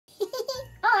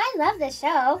love this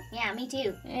show. Yeah, me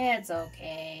too. It's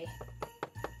okay.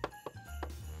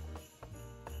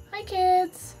 Hi,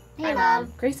 kids. Hey,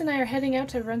 Mom. Grace and I are heading out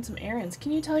to run some errands.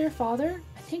 Can you tell your father?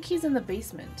 I think he's in the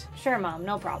basement. Sure, Mom,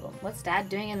 no problem. What's Dad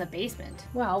doing in the basement?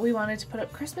 Well, we wanted to put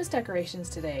up Christmas decorations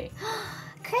today.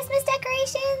 Christmas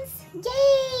decorations?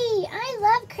 Yay! I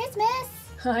love Christmas.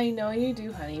 I know you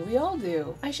do, honey. We all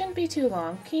do. I shouldn't be too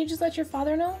long. Can you just let your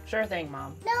father know? Sure thing,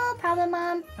 Mom. No problem,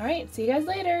 Mom. All right, see you guys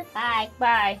later. Bye.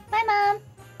 Bye. Bye, Mom.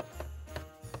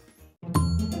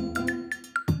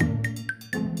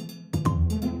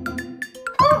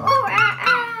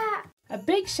 A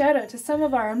big shout out to some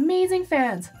of our amazing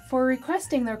fans for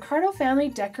requesting the Ricardo family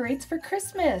decorates for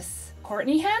Christmas.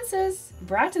 Courtney Hanses,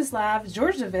 Bratislav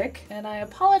Georgievic, and I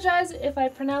apologize if I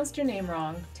pronounced your name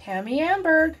wrong. Tammy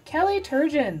Amberg, Kelly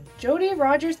Turgeon, Jody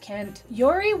Rogers Kent,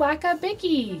 Yori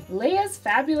Waka-Bicky, Leia's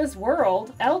Fabulous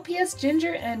World, LPS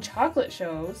Ginger and Chocolate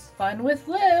Shows, Fun with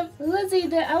Liv, Lizzie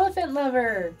the Elephant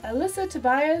Lover, Alyssa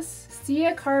Tobias,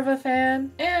 Sia Carva Fan,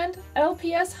 and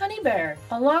LPS Honey Bear,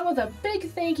 along with a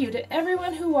big thank you to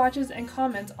everyone who watches and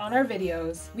comments on our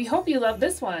videos. We hope you love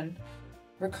this one.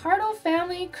 Ricardo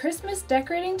Family Christmas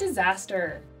Decorating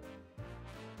Disaster.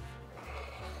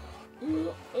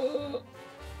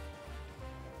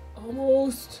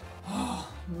 Almost.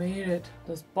 Made it.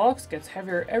 This box gets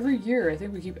heavier every year. I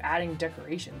think we keep adding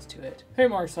decorations to it. Hey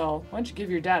Marcel, why don't you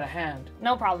give your dad a hand?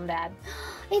 No problem, Dad.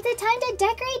 Is it time to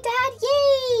decorate, Dad?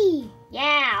 Yay!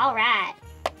 Yeah, all right.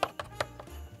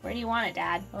 Where do you want it,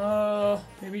 Dad?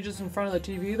 Maybe just in front of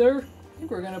the TV there? I think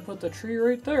we're gonna put the tree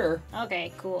right there.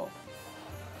 Okay, cool.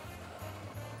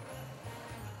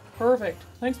 Perfect.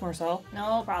 Thanks, Marcel.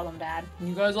 No problem, Dad.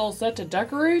 You guys all set to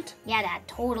decorate? Yeah, Dad,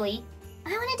 totally.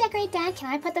 I want to decorate, Dad.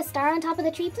 Can I put the star on top of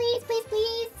the tree, please, please,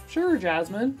 please? Sure,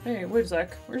 Jasmine. Hey, wait a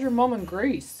sec. Where's your mom and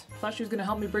Grace? Thought she was gonna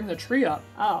help me bring the tree up.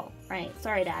 Oh, right.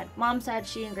 Sorry, Dad. Mom said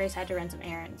she and Grace had to run some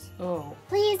errands. Oh.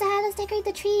 Please, Dad, let's decorate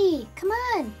the tree. Come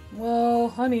on. Well,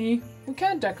 honey, we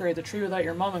can't decorate the tree without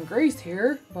your mom and Grace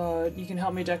here, but you can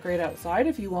help me decorate outside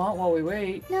if you want while we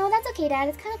wait. No, that's okay, Dad.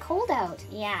 It's kind of cold out.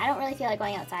 Yeah, I don't really feel like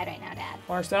going outside right now, Dad.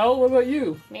 Marcel, what about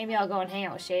you? Maybe I'll go and hang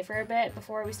out with Shay for a bit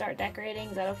before we start decorating.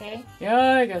 Is that okay?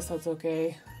 Yeah, I guess that's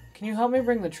okay. Can you help me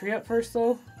bring the tree up first,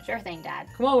 though? Sure thing, Dad.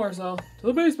 Come on, Marcel. To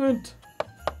the basement.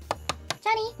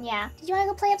 Johnny? Yeah? Did you want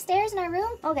to go play upstairs in our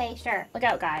room? Okay, sure. Look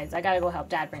out, guys. I gotta go help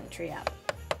Dad bring the tree up.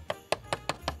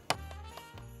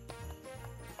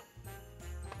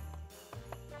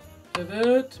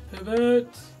 Pivot,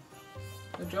 pivot.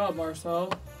 Good job,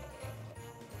 Marcel.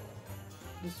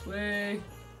 This way.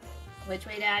 Which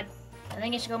way, Dad? I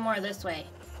think it should go more this way.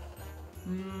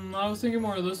 I was thinking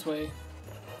more this way.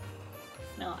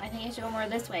 No, I think it should go more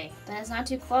this way. Then it's not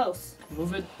too close.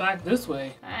 Move it back this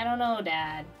way. I don't know,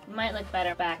 Dad. It might look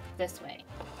better back this way.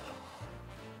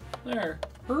 There.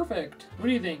 Perfect. What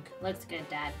do you think? Looks good,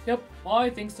 Dad. Yep,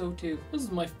 I think so too. This is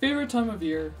my favorite time of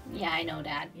year. Yeah, I know,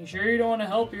 Dad. You sure you don't want to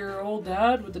help your old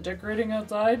dad with the decorating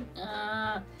outside?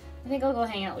 I think I'll go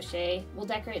hang out with Shay. We'll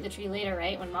decorate the tree later,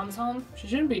 right? When Mom's home? She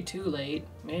shouldn't be too late.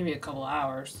 Maybe a couple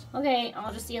hours. Okay,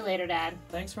 I'll just see you later, Dad.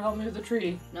 Thanks for helping me with the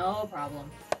tree. No problem.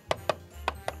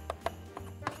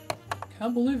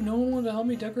 Can't believe no one wanted to help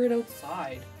me decorate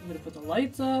outside. I'm gonna put the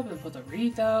lights up and put the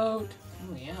wreath out.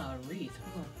 Oh yeah, a wreath.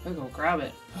 Oh, I go grab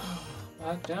it.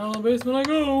 Back down in the basement I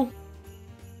go.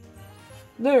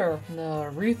 There, the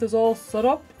wreath is all set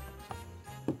up.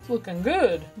 It's looking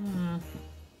good.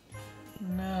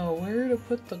 Now, where to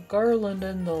put the garland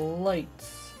and the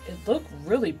lights? It looked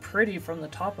really pretty from the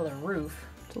top of the roof.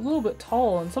 It's a little bit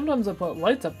tall, and sometimes I put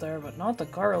lights up there, but not the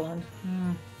garland.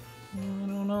 I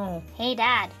don't know. Hey,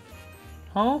 Dad.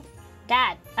 Huh?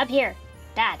 Dad, up here.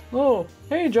 Dad. Oh,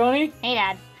 hey Johnny. Hey,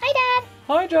 Dad. Hi, Dad.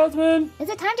 Hi Jasmine. Is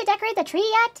it time to decorate the tree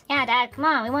yet? Yeah, Dad, come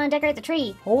on. We want to decorate the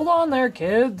tree. Hold on there,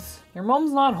 kids. Your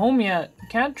mom's not home yet. You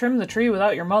can't trim the tree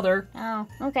without your mother. Oh,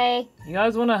 okay. You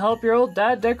guys want to help your old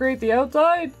dad decorate the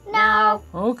outside? No.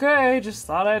 Okay, just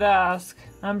thought I'd ask.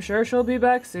 I'm sure she'll be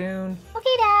back soon.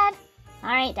 Okay, Dad.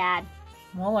 All right, Dad.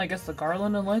 Well, I guess the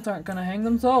garland and lights aren't gonna hang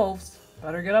themselves.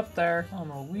 Better get up there.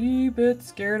 I'm a wee bit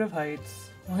scared of heights.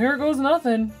 Well, here goes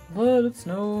nothing. Let it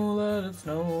snow, let it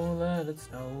snow, let it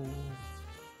snow.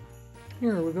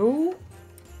 Here we go.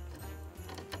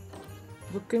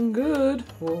 Looking good.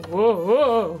 Whoa, whoa,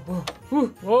 whoa, whoa.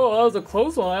 Whew. Whoa, that was a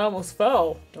close one. I almost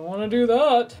fell. Don't want to do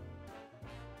that.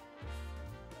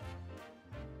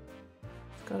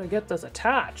 Gotta get this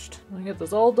attached. I'm gonna get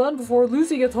this all done before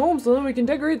Lucy gets home so then we can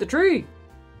decorate the tree.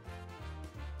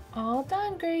 All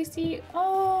done, Gracie.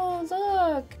 Oh,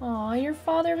 look. Aw, your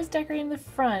father was decorating the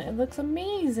front. It looks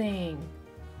amazing.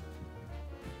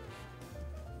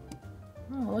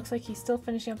 Oh, looks like he's still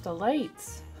finishing up the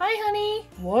lights. Hi, honey.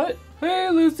 What? Hey,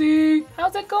 Lucy.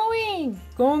 How's it going?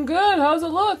 Going good. How's it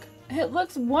look? It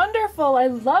looks wonderful. I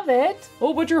love it.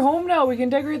 Oh, but you're home now. We can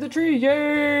decorate the tree.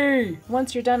 Yay!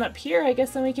 Once you're done up here, I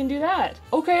guess then we can do that.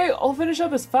 Okay, I'll finish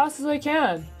up as fast as I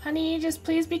can. Honey, just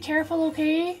please be careful,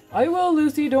 okay? I will,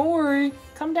 Lucy. Don't worry.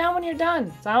 Come down when you're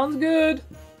done. Sounds good.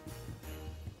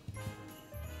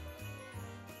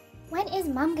 When is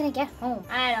Mom gonna get home?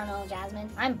 I don't know, Jasmine.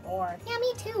 I'm bored. Yeah,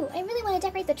 me too. I really want to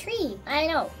decorate the tree. I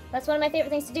know. That's one of my favorite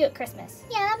things to do at Christmas.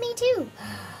 Yeah, me too.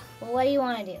 Well, what do you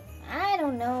want to do? I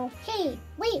don't know. Hey,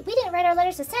 wait, we didn't write our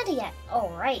letters to Santa yet. Oh,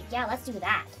 right. Yeah, let's do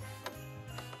that.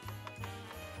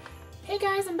 Hey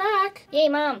guys, I'm back. Yay,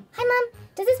 Mom. Hi, Mom.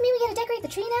 Does this mean we gotta decorate the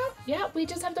tree now? Yeah, we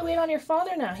just have to wait on your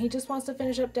father now. He just wants to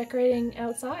finish up decorating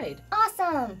outside.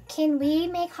 Awesome. Can we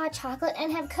make hot chocolate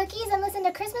and have cookies and listen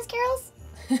to Christmas carols?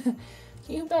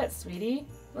 You bet, sweetie.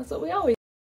 That's what we always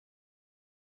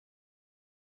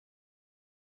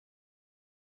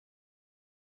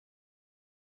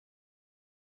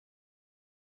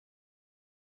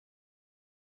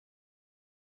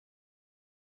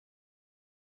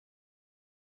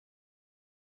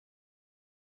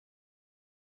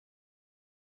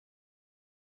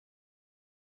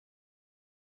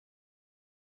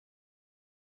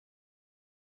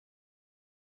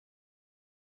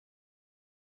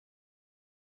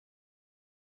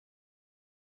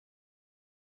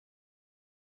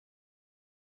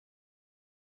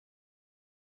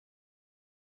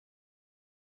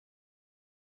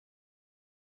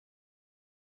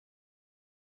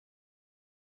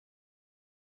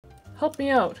help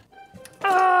me out.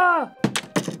 Ah!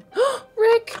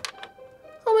 Rick!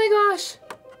 Oh my gosh!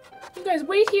 You guys,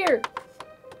 wait here!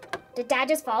 Did Dad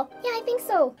just fall? Yeah, I think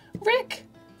so. Rick!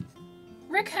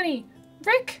 Rick, honey!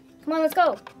 Rick! Come on, let's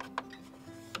go.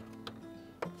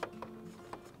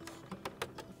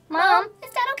 Mom?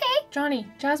 Is that okay? Johnny,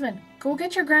 Jasmine, go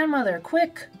get your grandmother,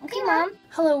 quick! Okay, Mom.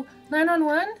 Hello,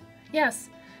 911? Yes,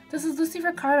 this is Lucy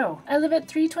Ricardo. I live at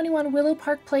 321 Willow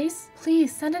Park Place.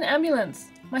 Please, send an ambulance.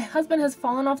 My husband has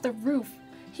fallen off the roof.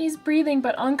 He's breathing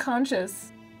but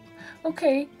unconscious.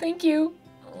 Okay, thank you.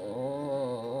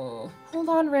 Oh. Hold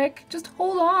on, Rick. Just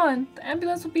hold on. The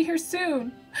ambulance will be here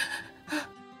soon.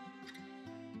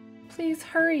 Please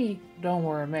hurry. Don't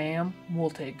worry, ma'am. We'll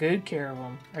take good care of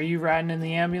him. Are you riding in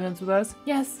the ambulance with us?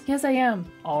 Yes, I am.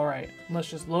 All right, let's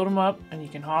just load him up and you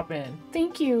can hop in.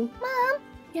 Thank you. Mom,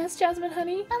 Yes, Jasmine,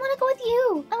 honey? I want to go with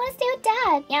you. I want to stay with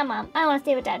Dad. Yeah, Mom. I want to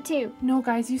stay with Dad, too. No,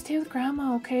 guys, you stay with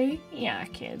Grandma, okay? Yeah,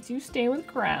 kids, you stay with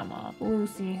Grandma.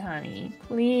 Lucy, honey,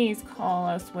 please call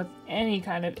us with any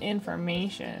kind of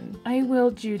information. I will,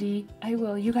 Judy. I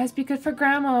will. You guys be good for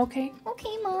Grandma, okay?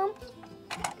 Okay, Mom.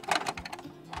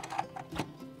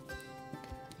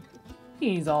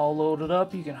 He's all loaded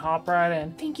up. You can hop right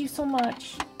in. Thank you so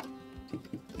much.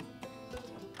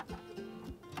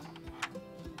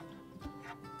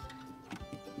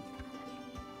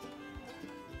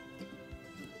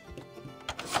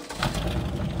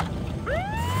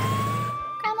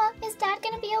 Grandma, is Dad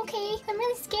gonna be okay? I'm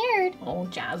really scared. Oh,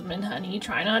 Jasmine, honey,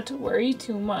 try not to worry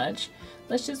too much.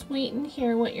 Let's just wait and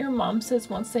hear what your mom says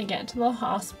once they get to the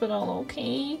hospital,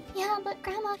 okay? Yeah, but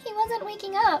Grandma, he wasn't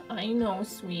waking up. I know,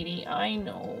 sweetie, I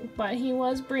know. But he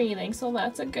was breathing, so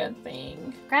that's a good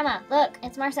thing. Grandma, look,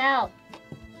 it's Marcel.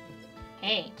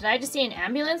 Hey, did I just see an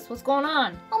ambulance? What's going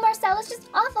on? Oh, Marcel, it's just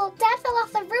awful. Dad fell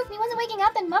off the roof and he wasn't waking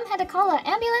up and Mom had to call an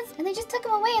ambulance and they just took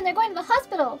him away and they're going to the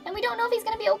hospital. And we don't know if he's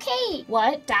gonna be okay.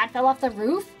 What? Dad fell off the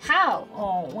roof? How?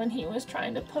 Oh, when he was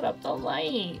trying to put up the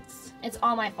lights. It's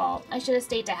all my fault. I should have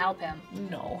stayed to help him.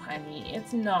 No, honey,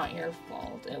 it's not your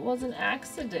fault. It was an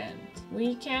accident.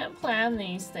 We can't plan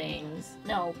these things.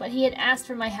 No, but he had asked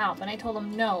for my help and I told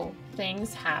him no.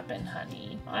 Things happen,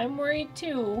 honey. I'm worried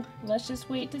too. Let's just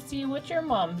wait to see what your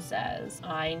mom says.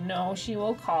 I know she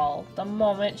will call the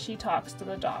moment she talks to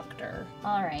the doctor.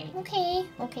 All right. Okay.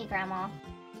 Okay, Grandma.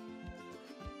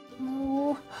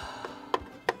 Oh.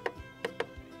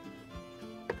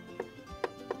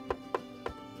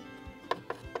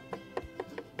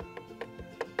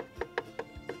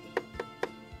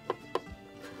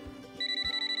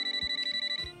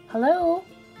 Hello?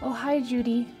 Oh, hi,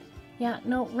 Judy. Yeah,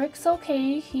 no, Rick's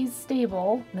okay. He's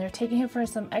stable. And they're taking him for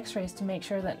some x-rays to make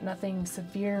sure that nothing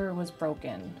severe was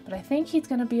broken. But I think he's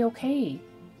gonna be okay.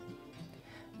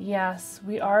 Yes,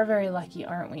 we are very lucky,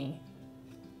 aren't we?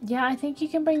 Yeah, I think you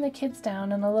can bring the kids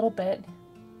down in a little bit.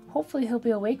 Hopefully he'll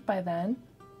be awake by then.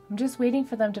 I'm just waiting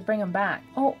for them to bring him back.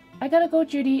 Oh, I gotta go,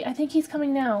 Judy. I think he's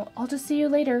coming now. I'll just see you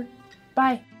later.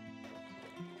 Bye.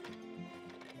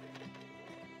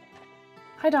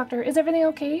 Hi, doctor. Is everything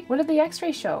okay? What did the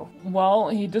x-ray show? Well,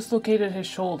 he dislocated his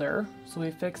shoulder, so we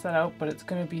fixed that out, but it's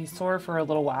going to be sore for a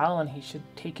little while and he should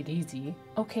take it easy.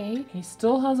 Okay. He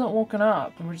still hasn't woken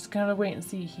up and we're just going to wait and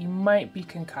see. He might be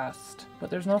concussed,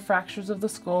 but there's no fractures of the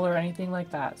skull or anything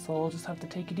like that, so we'll just have to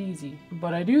take it easy.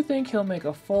 But I do think he'll make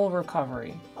a full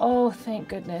recovery. Oh, thank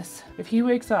goodness. If he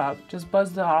wakes up, just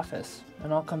buzz the office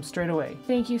and I'll come straight away.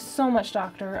 Thank you so much,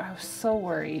 doctor. I was so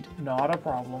worried. Not a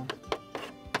problem.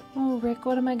 Oh, Rick,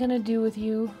 what am I gonna do with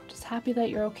you? Just happy that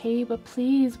you're okay, but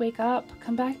please wake up.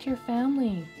 Come back to your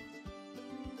family.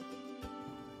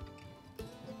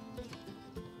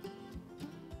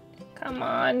 Come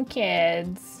on,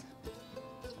 kids.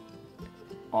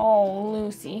 Oh,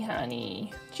 Lucy,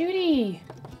 honey. Judy.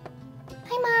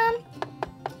 Hi, Mom.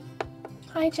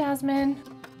 Hi, Jasmine.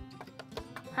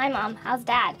 Hi, Mom. How's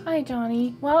Dad? Hi,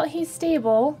 Johnny. Well, he's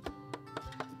stable.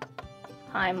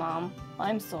 Hi, Mom.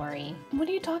 I'm sorry. What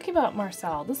are you talking about,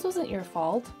 Marcel? This wasn't your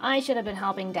fault. I should have been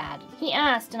helping Dad. He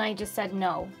asked and I just said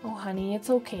no. Oh, honey,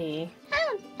 it's okay.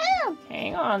 Ow! Ow!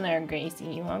 Hang on there, Gracie.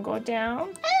 You wanna go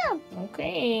down? Ow!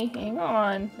 Okay, hang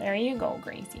on. There you go,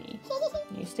 Gracie.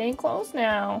 You stay close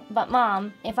now. But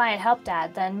Mom, if I had helped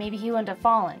Dad, then maybe he wouldn't have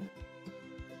fallen.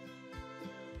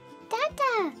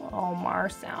 Dada! Oh,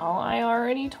 Marcel, I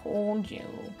already told you.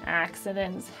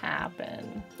 Accidents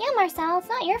happen. Yeah, Marcel, it's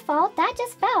not your fault. Dad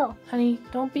just fell. Honey,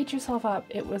 don't beat yourself up.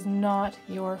 It was not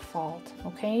your fault,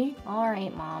 okay? All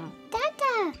right, Mom.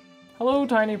 Dada! Hello,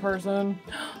 tiny person.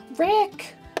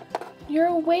 Rick! You're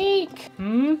awake!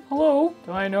 Hello?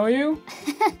 Do I know you?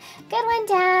 Good one,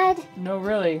 Dad. No,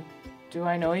 really. Do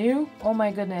I know you? Oh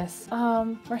my goodness.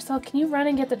 Marcel, can you run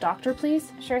and get the doctor,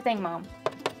 please? Sure thing, Mom.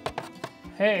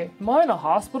 Hey, am I in a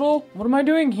hospital? What am I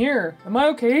doing here? Am I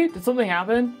okay? Did something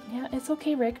happen? Yeah, it's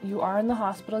okay, Rick. You are in the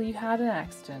hospital. You had an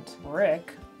accident.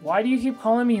 Rick? Why do you keep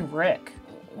calling me Rick?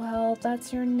 Well,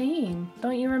 that's your name.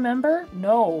 Don't you remember?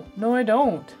 No, I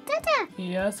don't. Dada!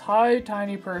 Yes, hi,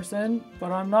 tiny person,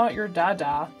 but I'm not your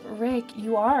dada. Rick,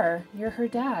 you are. You're her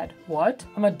dad. What?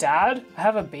 I'm a dad? I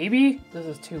have a baby? This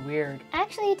is too weird.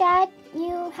 Actually, Dad,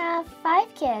 you have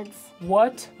 5 kids.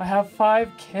 What? I have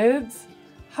 5 kids?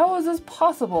 How is this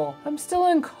possible? I'm still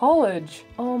in college.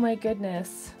 Oh my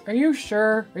goodness. Are you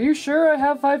sure? Are you sure I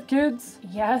have 5 kids?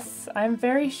 Yes, I'm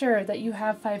very sure that you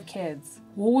have 5 kids.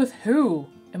 Well, with who?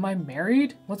 Am I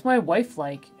married? What's my wife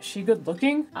like? Is she good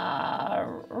looking?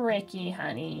 Ricky,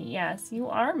 honey, yes, you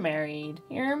are married.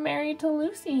 You're married to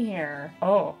Lucy here.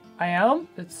 Oh, I am?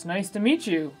 It's nice to meet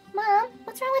you. Mom,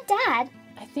 what's wrong with Dad?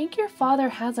 I think your father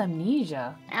has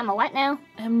amnesia. I'm a what now?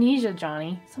 Amnesia,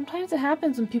 Johnny. Sometimes it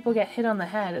happens when people get hit on the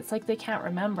head. It's like they can't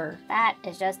remember. That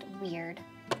is just weird.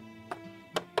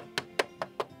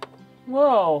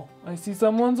 Well, I see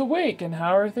someone's awake, and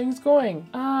how are things going?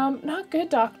 Not good,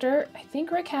 doctor. I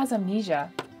think Rick has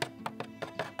amnesia.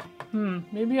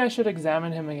 Maybe I should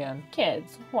examine him again.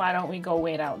 Kids, why don't we go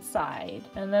wait outside?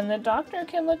 And then the doctor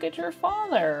can look at your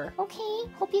father. Okay,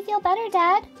 hope you feel better,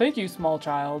 Dad. Thank you, small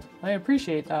child. I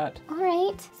appreciate that. All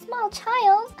right, small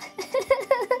child.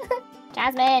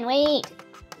 Jasmine, wait.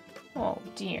 Oh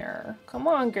dear. Come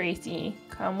on, Gracie.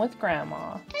 Come with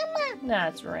Grandma. Grandma.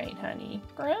 That's right, honey.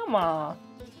 Grandma.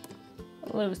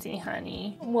 Lucy,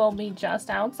 honey, we'll be just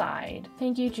outside.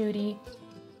 Thank you, Judy.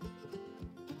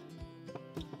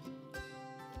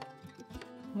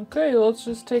 Okay, let's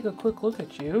just take a quick look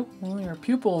at you. Well, your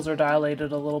pupils are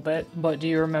dilated a little bit, but do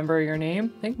you remember your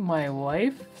name? I think my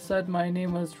wife said my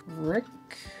name was Rick.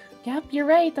 Yep, you're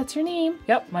right, that's your name.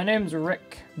 Yep, my name's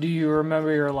Rick. Do you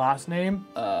remember your last name?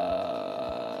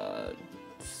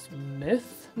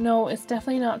 Smith? No, it's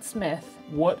definitely not Smith.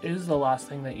 What is the last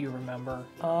thing that you remember?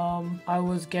 I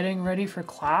was getting ready for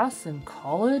class in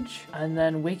college and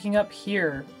then waking up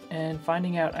here and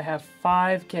finding out I have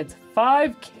 5 kids.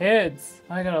 5 kids!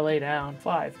 I gotta lay down.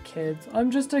 5 kids. I'm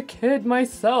just a kid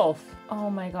myself. Oh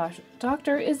my gosh.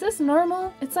 Doctor, is this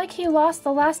normal? It's like he lost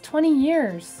the last 20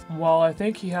 years. Well, I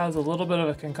think he has a little bit of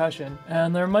a concussion,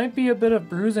 and there might be a bit of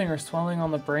bruising or swelling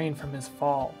on the brain from his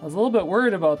fall. I was a little bit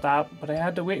worried about that, but I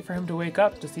had to wait for him to wake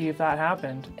up to see if that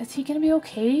happened. Is he gonna be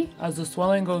okay? As the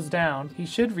swelling goes down, he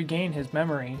should regain his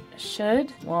memory.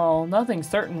 Should? Well, nothing's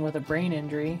certain with a brain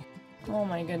injury. Oh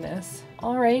my goodness.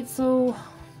 Alright, so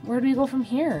Where do we go from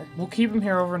here? We'll keep him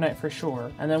here overnight for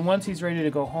sure. And then once he's ready to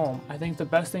go home, I think the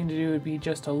best thing to do would be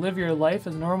just to live your life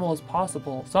as normal as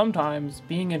possible. Sometimes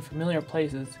being in familiar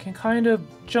places can kind of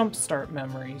jumpstart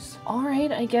memories. All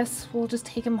right, I guess we'll just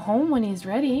take him home when he's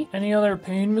ready. Any other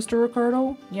pain, Mr.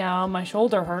 Ricardo? Yeah, my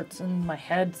shoulder hurts and my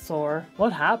head's sore.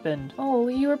 What happened? Oh,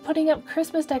 you were putting up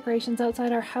Christmas decorations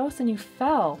outside our house and you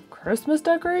fell. Christmas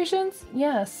decorations?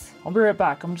 Yes. I'll be right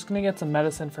back. I'm just gonna get some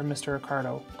medicine for Mr.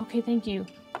 Ricardo. Okay, thank you.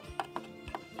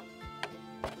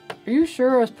 Are you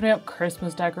sure I was putting up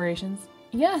Christmas decorations?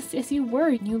 Yes, you were.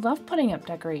 You love putting up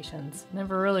decorations.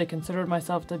 Never really considered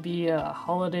myself to be a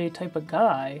holiday type of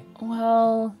guy.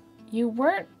 Well, you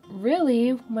weren't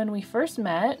really when we first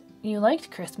met. You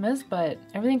liked Christmas, but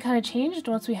everything kind of changed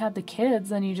once we had the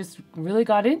kids and you just really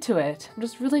got into it. I'm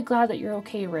just really glad that you're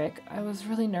okay, Rick. I was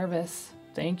really nervous.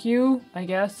 Thank you, I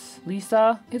guess.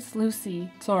 Lisa? It's Lucy.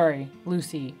 Sorry,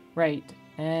 Lucy. Right.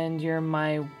 And you're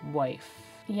my wife.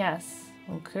 Yes.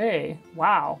 Okay.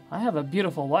 Wow, I have a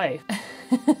beautiful wife.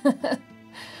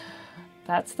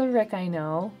 That's the Rick I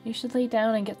know. You should lay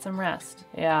down and get some rest.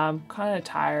 Yeah, I'm kind of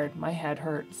tired. My head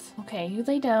hurts. Okay, you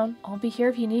lay down. I'll be here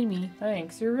if you need me.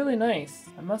 Thanks, you're really nice.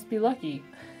 I must be lucky.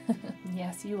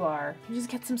 Yes, you are. You just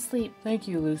get some sleep. Thank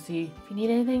you, Lucy. If you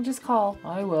need anything, just call.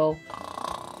 I will.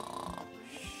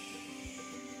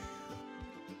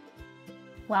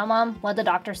 Well, Mom, what'd the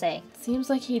doctor say? Seems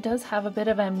like he does have a bit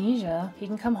of amnesia. He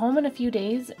can come home in a few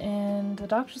days, and the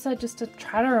doctor said just to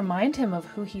try to remind him of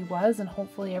who he was, and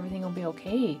hopefully everything will be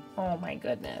okay. Oh my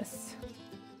goodness.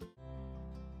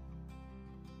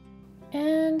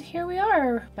 And here we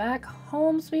are, back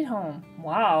home sweet home.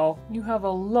 Wow, you have a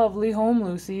lovely home,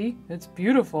 Lucy. It's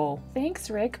beautiful. Thanks,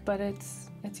 Rick, but it's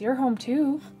your home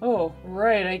too. Oh,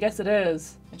 right, I guess it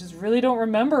is. I just really don't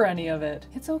remember any of it.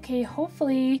 It's okay,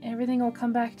 hopefully everything will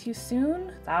come back to you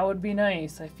soon. That would be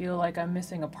nice. I feel like I'm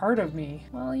missing a part of me.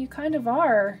 Well, you kind of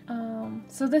are.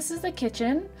 So this is the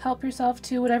kitchen. Help yourself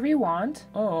to whatever you want.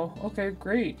 Oh, okay,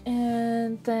 great.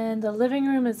 And then the living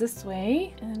room is this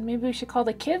way. And maybe we should call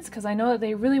the kids because I know that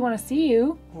they really want to see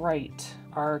you. Right,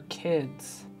 our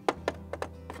kids.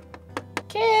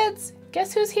 Kids,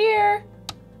 guess who's here?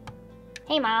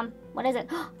 Hey, Mom. What is it?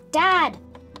 Dad!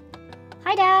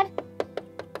 Hi, Dad.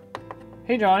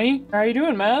 Hey, Johnny. How are you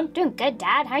doing, man? Doing good,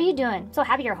 Dad. How are you doing? So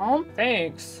happy you're home.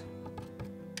 Thanks.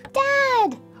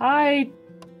 Dad! Hi.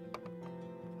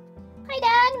 Hi,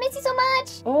 Dad. Miss you so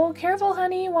much. Oh, careful,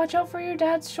 honey. Watch out for your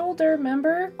dad's shoulder,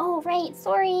 remember? Oh, right.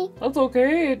 Sorry. That's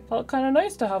okay. It felt kind of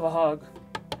nice to have a hug.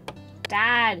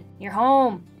 Dad, you're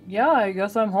home. Yeah, I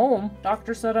guess I'm home.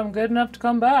 Doctor said I'm good enough to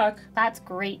come back. That's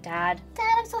great, Dad.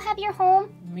 Dad, I'm so happy you're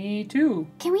home. Me too.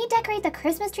 Can we decorate the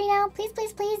Christmas tree now? Please,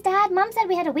 please, please, Dad. Mom said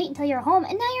we had to wait until you're home,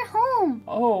 and now you're home.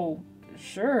 Oh,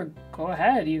 sure. Go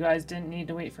ahead. You guys didn't need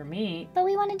to wait for me. But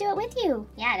we want to do it with you.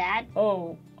 Yeah, Dad.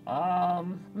 Oh,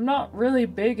 I'm not really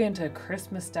big into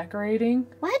Christmas decorating.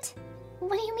 What?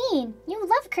 What do you mean? You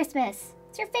love Christmas.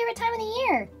 It's your favorite time of the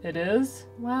year. It is?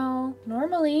 Well,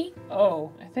 normally.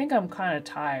 Oh, I think I'm kind of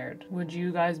tired. Would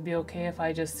you guys be okay if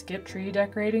I just skip tree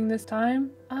decorating this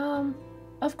time?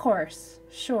 Of course.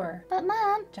 Sure. But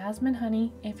Mom... Jasmine,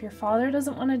 honey, if your father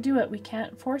doesn't want to do it, we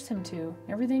can't force him to.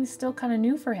 Everything's still kind of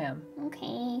new for him.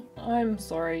 Okay. I'm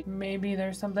sorry. Maybe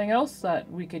there's something else that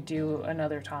we could do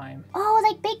another time. Oh,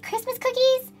 like bake Christmas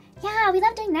cookies? Yeah, we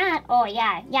love doing that. Oh,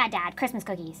 yeah. Yeah, Dad. Christmas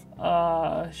cookies.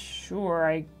 Sure.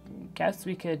 I guess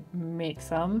we could make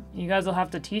some. You guys will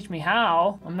have to teach me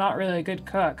how. I'm not really a good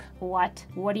cook. What?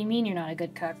 What do you mean you're not a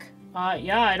good cook?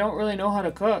 Yeah, I don't really know how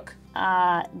to cook.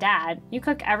 Dad, you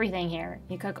cook everything here.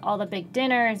 You cook all the big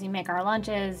dinners, you make our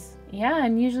lunches. Yeah,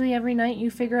 and usually every night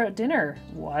you figure out dinner.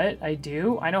 What? I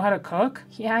do? I know how to cook?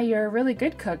 Yeah, you're a really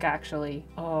good cook, actually.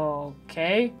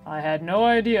 Okay, I had no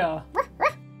idea.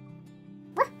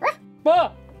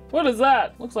 Bah! What is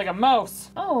that? Looks like a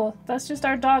mouse. Oh, that's just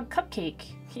our dog Cupcake.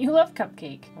 You love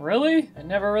Cupcake. Really? I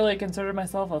never really considered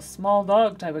myself a small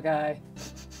dog type of guy.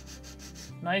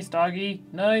 Nice doggy.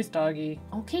 Nice doggy.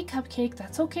 Okay, Cupcake,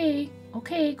 that's okay.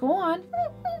 Okay, go on.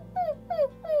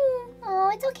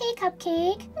 Oh, it's okay,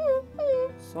 Cupcake.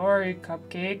 Sorry,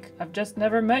 Cupcake. I've just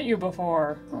never met you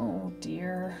before. Oh,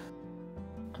 dear.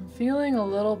 I'm feeling a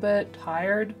little bit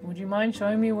tired. Would you mind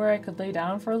showing me where I could lay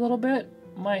down for a little bit?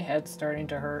 My head's starting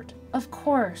to hurt. Of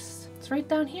course. It's right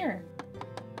down here.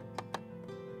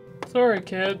 Sorry,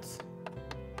 kids.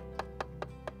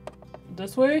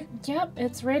 This way? Yep,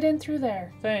 it's right in through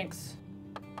there. Thanks.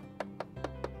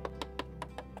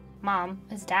 Mom,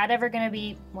 is Dad ever gonna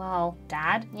be, well,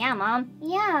 Dad? Yeah, Mom.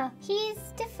 Yeah, he's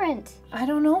different. I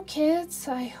don't know, kids.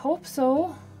 I hope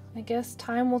so. I guess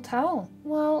time will tell.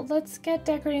 Well, let's get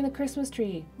decorating the Christmas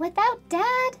tree. Without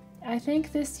Dad? I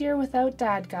think this year without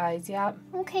Dad, guys, yep.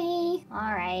 Okay.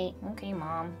 Alright. Okay,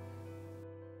 Mom.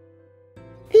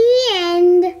 The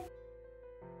end.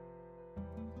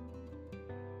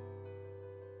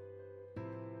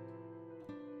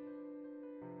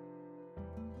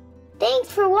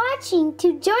 Thanks for watching.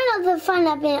 To join all the fun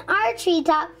up in our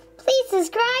treetop, please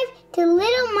subscribe to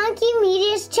Little Monkey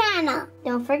Media's channel.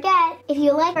 Don't forget, if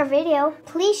you like our video,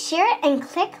 please share it and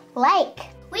click like.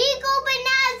 We go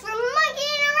bananas for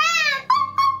Monkey